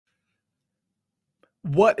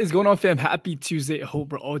What is going on, fam? Happy Tuesday. I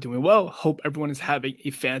hope we're all doing well. Hope everyone is having a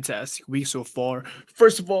fantastic week so far.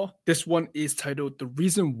 First of all, this one is titled The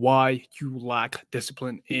Reason Why You Lack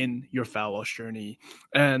Discipline in Your Fat Loss Journey.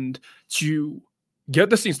 And to get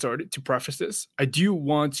this thing started, to preface this, I do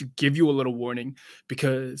want to give you a little warning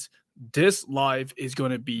because this live is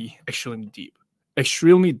going to be extremely deep.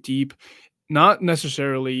 Extremely deep, not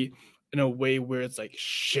necessarily in a way where it's like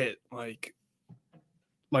shit,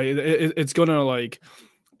 it's gonna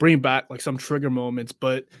bring back like some trigger moments,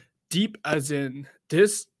 but deep as in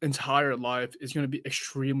this entire life is going to be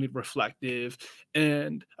extremely reflective.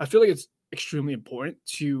 And I feel like it's extremely important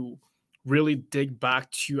to really dig back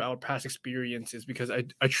to our past experiences because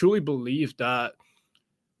I truly believe that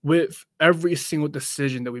with every single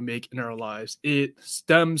decision that we make in our lives, it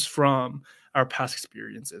stems from our past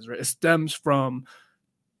experiences, right? It stems from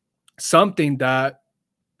something that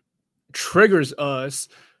triggers us,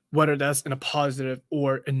 whether that's in a positive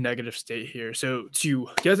or a negative state here. So to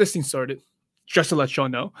get this thing started, just to let y'all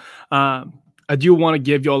know, I do want to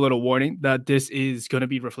give y'all a little warning that this is going to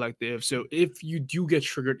be reflective. So if you do get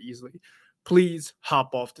triggered easily, please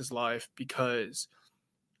hop off this live because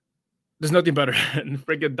there's nothing better than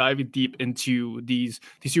freaking diving deep into these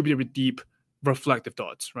super deep reflective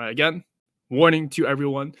thoughts, right? Again, warning to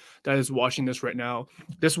everyone that is watching this right now.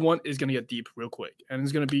 This one is going to get deep real quick and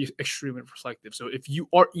it's going to be extremely reflective. So if you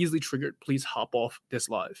are easily triggered, please hop off this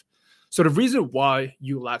live. So the reason why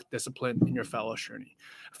you lack discipline in your fat loss journey,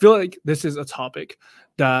 I feel like this is a topic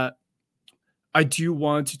that I do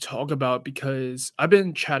want to talk about because I've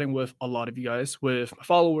been chatting with a lot of you guys, with my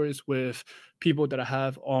followers, with people that I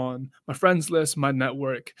have on my friends list, my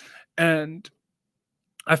network, and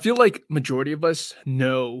I feel like majority of us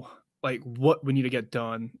know like what we need to get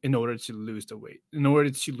done in order to lose the weight, in order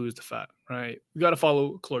to lose the fat, right? We got to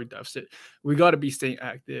follow caloric deficit. We got to be staying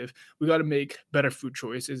active. We got to make better food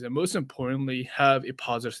choices, and most importantly, have a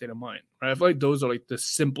positive state of mind, right? I feel like those are like the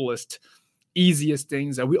simplest, easiest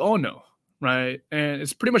things that we all know, right? And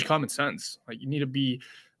it's pretty much common sense. Like you need to be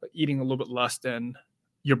eating a little bit less than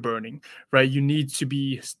you're burning, right? You need to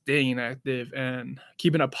be staying active and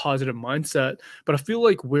keeping a positive mindset. But I feel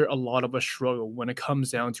like where a lot of us struggle when it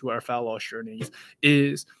comes down to our fat loss journeys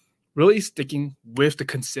is really sticking with the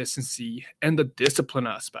consistency and the discipline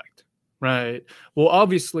aspect, right? Well,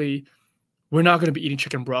 obviously, we're not going to be eating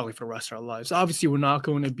chicken and broccoli for the rest of our lives. Obviously, we're not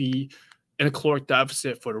going to be in a caloric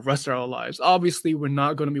deficit for the rest of our lives. Obviously, we're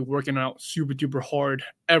not going to be working out super duper hard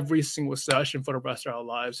every single session for the rest of our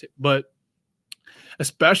lives. But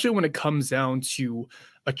especially when it comes down to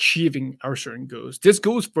achieving our certain goals. This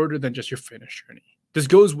goes further than just your fitness journey. This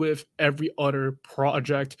goes with every other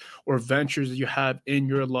project or ventures that you have in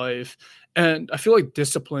your life. And I feel like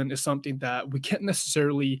discipline is something that we can't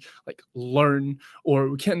necessarily like learn, or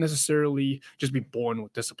we can't necessarily just be born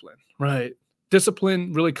with discipline, right?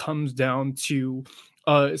 Discipline really comes down to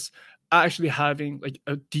us actually having like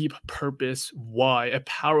a deep purpose why, a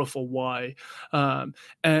powerful why,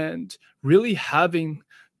 and really having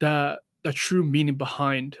that true meaning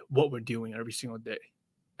behind what we're doing every single day.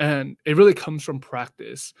 And it really comes from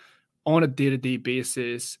practice on a day-to-day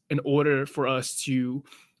basis in order for us to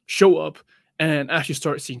show up and actually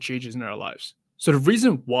start seeing changes in our lives. So the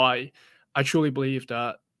reason why I truly believe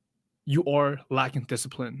that you are lacking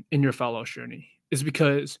discipline in your fat loss journey is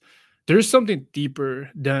because there's something deeper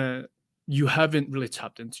that you haven't really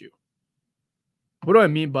tapped into. What do I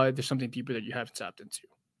mean by there's something deeper that you haven't tapped into?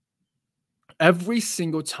 Every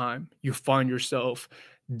single time you find yourself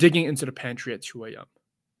digging into the pantry at 2 a.m.,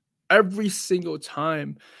 every single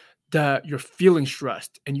time that you're feeling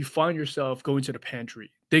stressed and you find yourself going to the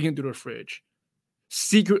pantry, digging through the fridge,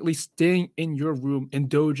 secretly staying in your room,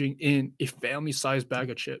 indulging in a family sized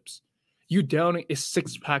bag of chips, you downing a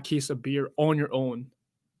 6-pack case of beer on your own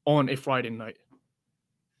on a Friday night.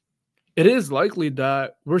 It is likely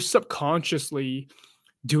that we're subconsciously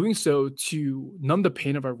doing so to numb the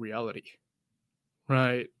pain of our reality,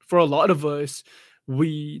 right? For a lot of us,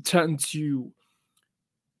 we tend to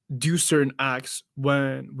do certain acts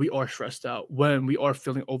when we are stressed out, when we are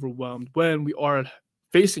feeling overwhelmed, when we are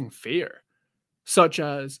facing fear, such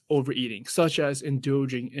as overeating, such as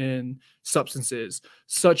indulging in substances,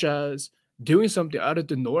 such as doing something out of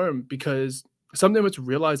the norm. Because something to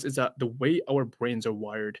realize is that the way our brains are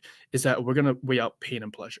wired is that we're going to weigh out pain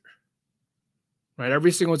and pleasure, right?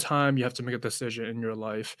 Every single time you have to make a decision in your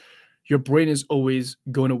life, your brain is always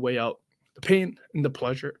going to weigh out the pain and the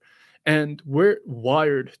pleasure. And we're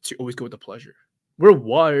wired to always go with the pleasure. We're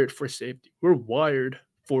wired for safety. We're wired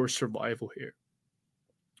for survival here.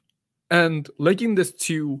 And linking this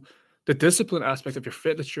to the discipline aspect of your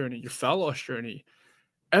fitness journey, your fat loss journey,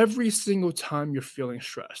 every single time you're feeling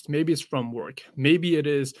stressed, maybe it's from work, maybe it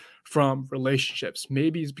is from relationships,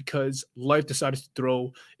 maybe it's because life decided to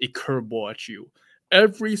throw a curveball at you.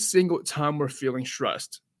 Every single time we're feeling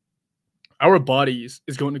stressed, our bodies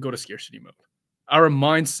is going to go to scarcity mode. Our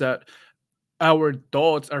mindset, our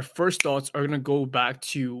thoughts, our first thoughts are going to go back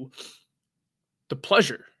to the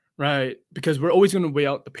pleasure, right? Because we're always going to weigh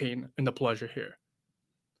out the pain and the pleasure here.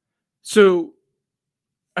 So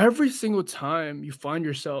every single time you find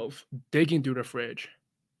yourself digging through the fridge,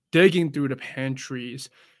 digging through the pantries,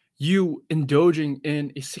 you indulging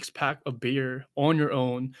in a six pack of beer on your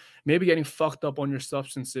own, maybe getting fucked up on your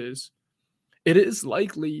substances, it is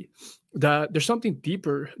likely that there's something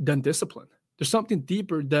deeper than discipline. There's something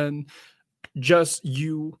deeper than just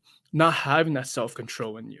you not having that self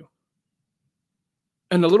control in you.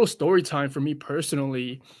 And a little story time for me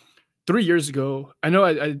personally, 3 years ago, I know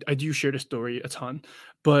I do share the story a ton,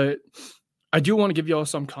 but I do want to give you all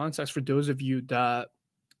some context for those of you that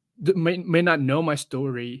may not know my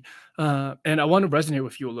story. And I want to resonate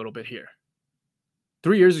with you a little bit here.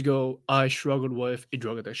 3 years ago, I struggled with a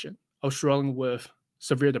drug addiction. I was struggling with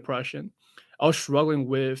severe depression. I was struggling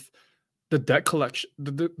with the debt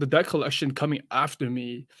collection coming after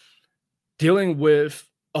me, dealing with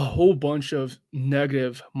a whole bunch of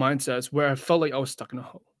negative mindsets where I felt like I was stuck in a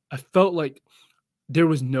hole. I felt like there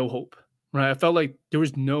was no hope, right? I felt like there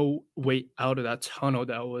was no way out of that tunnel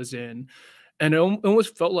that I was in. And it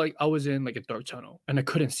almost felt like I was in like a dark tunnel and I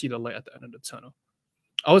couldn't see the light at the end of the tunnel.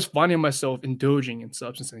 I was finding myself indulging in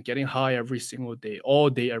substance and getting high every single day, all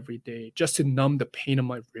day, every day, just to numb the pain of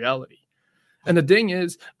my reality. And the thing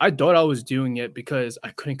is, I thought I was doing it because I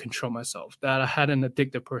couldn't control myself, that I had an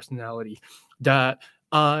addictive personality, that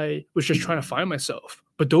I was just trying to find myself.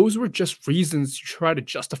 But those were just reasons to try to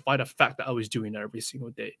justify the fact that I was doing it every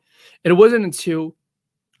single day. And it wasn't until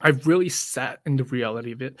I really sat in the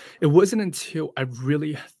reality of it. It wasn't until I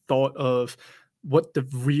really thought of what the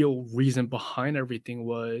real reason behind everything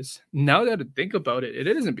was. Now that I think about it, it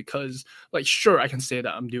isn't because, like, sure, I can say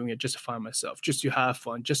that I'm doing it just to find myself, just to have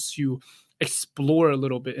fun, just to explore a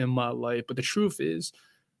little bit in my life. But the truth is,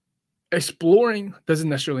 exploring doesn't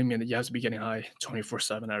necessarily mean that you have to be getting high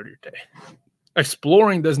 24/7 out of your day.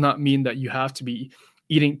 Exploring does not mean that you have to be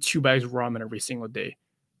eating 2 bags of ramen every single day,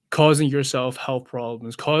 causing yourself health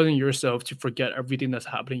problems, causing yourself to forget everything that's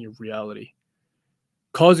happening in your reality,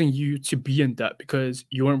 causing you to be in debt because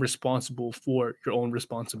you weren't responsible for your own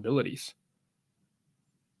responsibilities.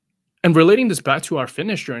 And relating this back to our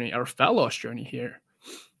fitness journey, our fat loss journey here,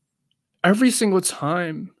 every single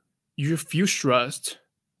time you feel stressed,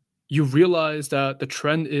 you realize that the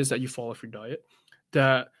trend is that you fall off your diet,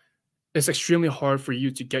 that it's extremely hard for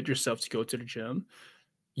you to get yourself to go to the gym.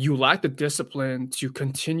 You lack the discipline to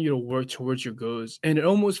continue to work towards your goals. And it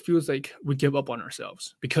almost feels like we give up on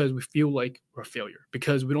ourselves because we feel like we're a failure,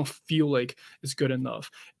 because we don't feel like it's good enough.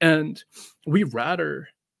 And we rather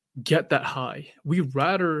get that high. We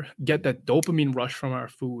rather get that dopamine rush from our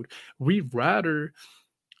food. We rather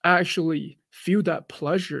actually feel that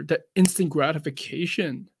pleasure, that instant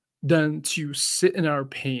gratification, than to sit in our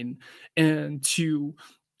pain and to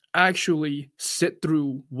actually sit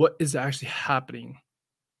through what is actually happening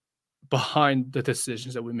behind the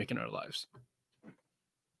decisions that we make in our lives.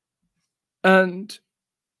 And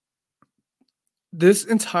this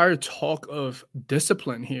entire talk of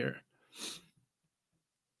discipline here,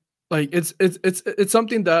 like it's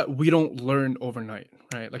something that we don't learn overnight,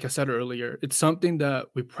 right? Like I said earlier, it's something that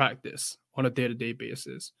we practice on a day-to-day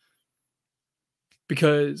basis.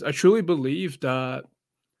 Because I truly believe that,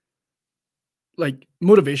 like,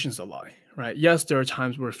 motivation is a lie, right? Yes, there are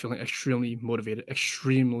times where we're feeling extremely motivated,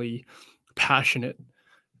 extremely passionate.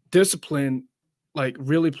 Discipline, like,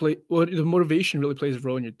 really play well, the motivation really plays a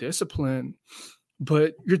role in your discipline,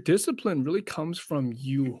 but your discipline really comes from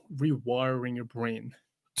you rewiring your brain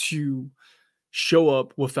to show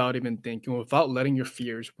up without even thinking, without letting your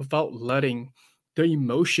fears, without letting the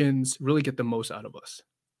emotions really get the most out of us.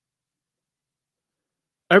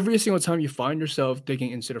 Every single time you find yourself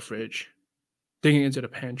digging into the fridge, digging into the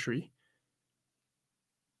pantry,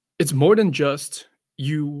 it's more than just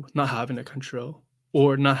you not having the control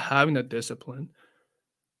or not having the discipline.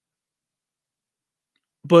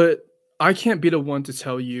 But I can't be the one to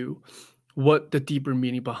tell you what the deeper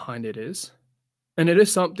meaning behind it is. And it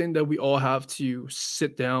is something that we all have to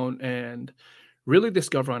sit down and really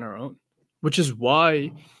discover on our own, which is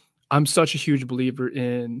why I'm such a huge believer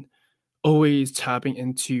in always tapping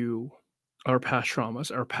into our past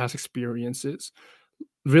traumas, our past experiences,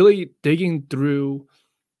 really digging through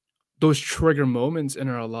those trigger moments in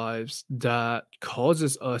our lives that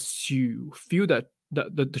causes us to feel that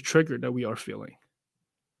the trigger that we are feeling.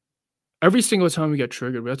 Every single time we get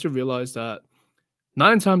triggered, we have to realize that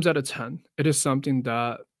 9 times out of 10, it is something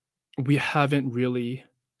that we haven't really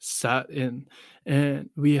sat in and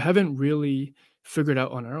we haven't really figured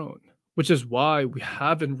out on our own, which is why we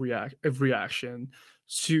have a reaction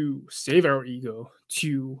to save our ego,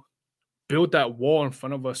 to build that wall in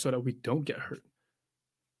front of us so that we don't get hurt.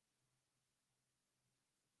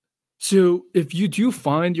 So if you do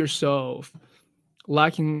find yourself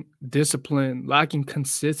lacking discipline, lacking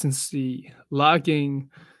consistency, lacking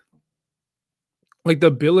like the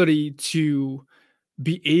ability to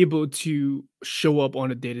be able to show up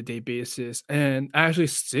on a day-to-day basis and actually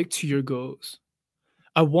stick to your goals,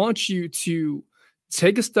 I want you to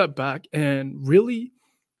take a step back and really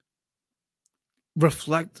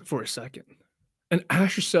reflect for a second and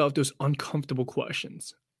ask yourself those uncomfortable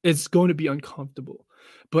questions. It's going to be uncomfortable,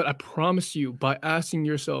 but I promise you, by asking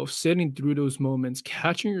yourself, sitting through those moments,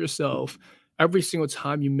 catching yourself every single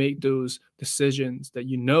time you make those decisions that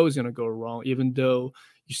you know is going to go wrong, even though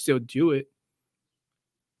you still do it,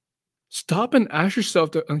 stop and ask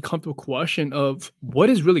yourself the uncomfortable question of what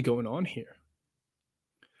is really going on here?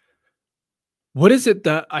 What is it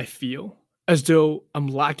that I feel as though I'm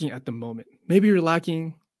lacking at the moment? Maybe you're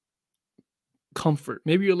lacking comfort.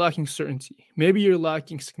 Maybe you're lacking certainty. Maybe you're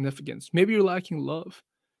lacking significance. Maybe you're lacking love.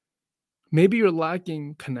 Maybe you're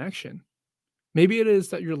lacking connection. Maybe it is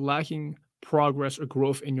that you're lacking progress or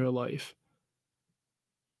growth in your life.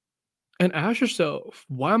 And ask yourself,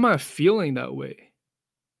 why am I feeling that way?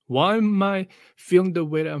 Why am I feeling the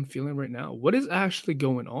way that I'm feeling right now? What is actually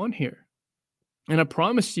going on here? And I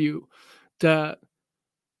promise you that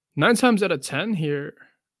 9 times out of 10 here,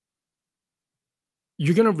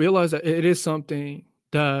 you're going to realize that it is something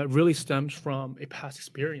that really stems from a past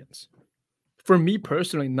experience. For me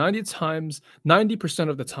personally, 90%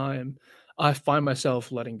 of the time, I find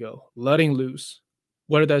myself letting go, letting loose,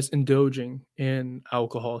 whether that's indulging in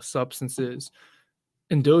alcohol, substances,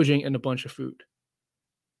 indulging in a bunch of food.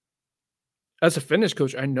 As a fitness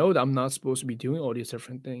coach, I know that I'm not supposed to be doing all these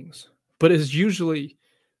different things, but it's usually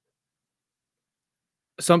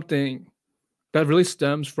something that really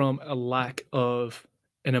stems from a lack of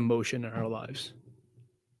an emotion in our lives.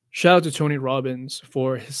 Shout out to Tony Robbins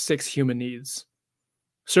for his 6 human needs: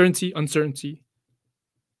 certainty, uncertainty,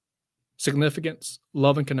 significance,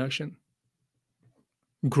 love and connection,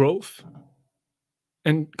 growth,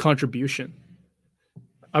 and contribution.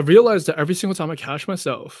 I realized that every single time I catch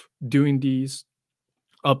myself doing these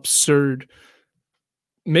absurd,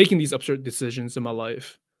 making these absurd decisions in my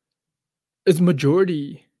life, it's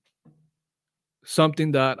majority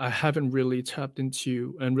something that I haven't really tapped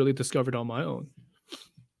into and really discovered on my own.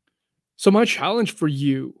 So, my challenge for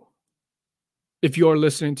you, if you are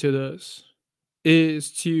listening to this,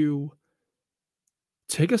 is to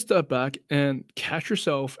take a step back and catch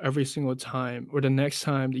yourself every single time or the next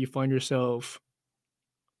time that you find yourself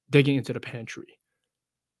digging into the pantry,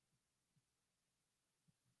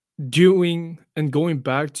 doing and going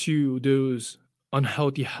back to those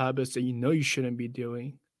unhealthy habits that you know you shouldn't be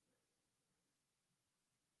doing.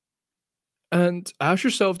 And ask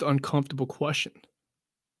yourself the uncomfortable question: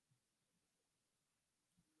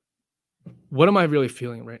 what am I really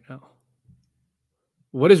feeling right now?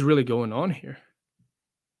 What is really going on here?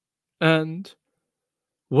 And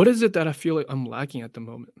what is it that I feel like I'm lacking at the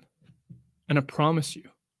moment? And I promise you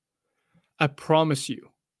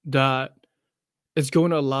that it's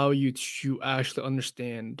going to allow you to actually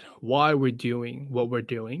understand why we're doing what we're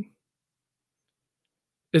doing.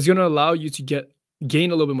 It's going to allow you to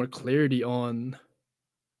gain a little bit more clarity on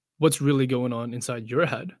what's really going on inside your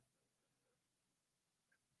head.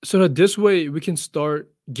 So that this way we can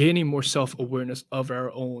start gaining more self-awareness of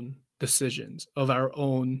our own decisions, of our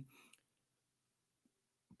own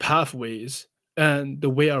pathways and the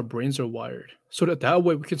way our brains are wired. So that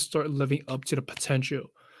way we can start living up to the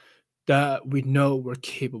potential that we know we're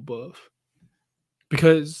capable of.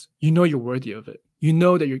 Because you know you're worthy of it. You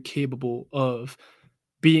know that you're capable of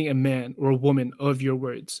being a man or a woman of your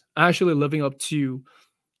words, actually living up to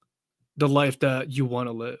the life that you want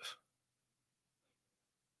to live.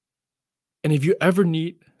 And if you ever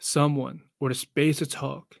need someone or the space to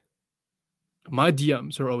talk, my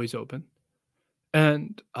DMs are always open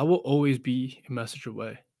and I will always be a message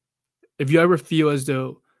away. If you ever feel as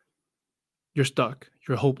though you're stuck,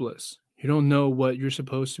 you're hopeless, you don't know what you're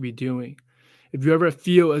supposed to be doing, if you ever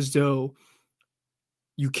feel as though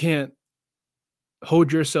you can't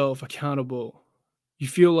hold yourself accountable, you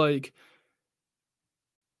feel like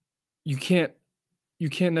you can't you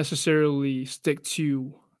can't necessarily stick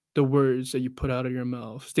to the words that you put out of your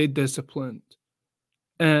mouth, stay disciplined,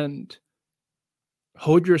 and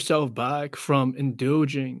hold yourself back from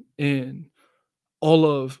indulging in all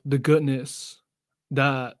of the goodness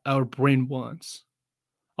that our brain wants.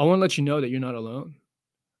 I want to let you know that you're not alone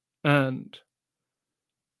and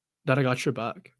that I got your back.